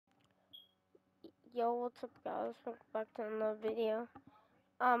Yo, what's up guys? Welcome back to another video.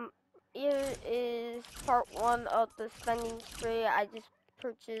 Here is part 1 of the spending spree. I just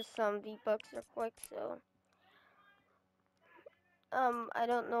purchased some V-Bucks real quick, so I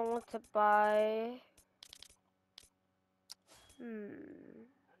don't know what to buy.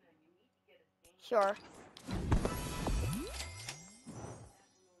 Sure.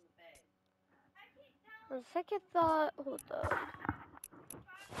 On second thought, hold up.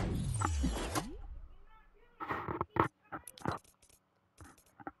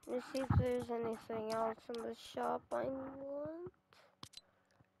 Let me see if there's anything else in the shop I want.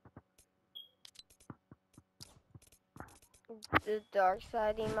 The dark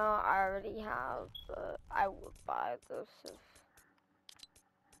side emote I already have, but I would buy this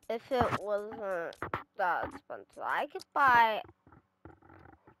if it wasn't that expensive. I could buy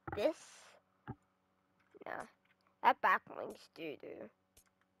this. Nah, that backlink's doo-doo.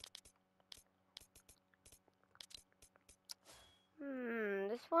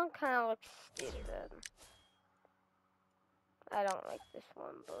 This one kind of looks stupid. I don't like this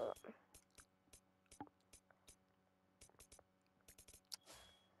one, but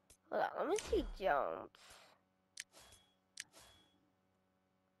hold on, let me see jumps.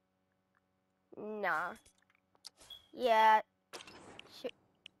 Nah. Yeah.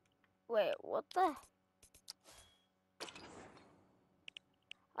 Wait, what the?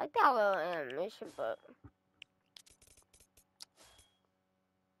 I like that little animation, but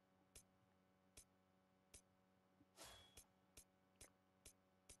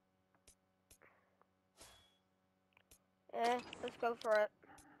let's go for it.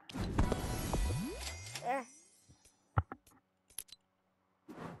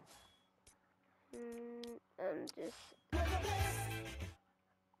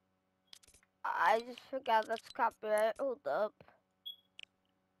 I just forgot that's copyright. Hold up.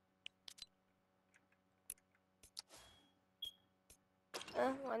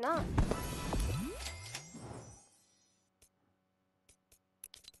 Why not?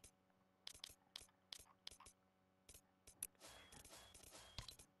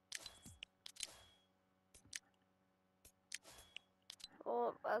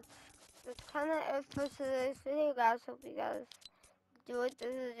 Well, that's kind of it for today's video, guys. Hope you guys do it. This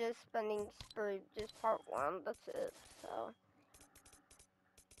is just spending spree, just part 1. That's it. So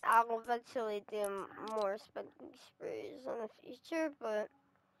I'll eventually do more spending sprees in the future. But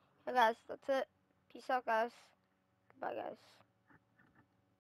yeah, guys, that's it. Peace out, guys. Goodbye, guys.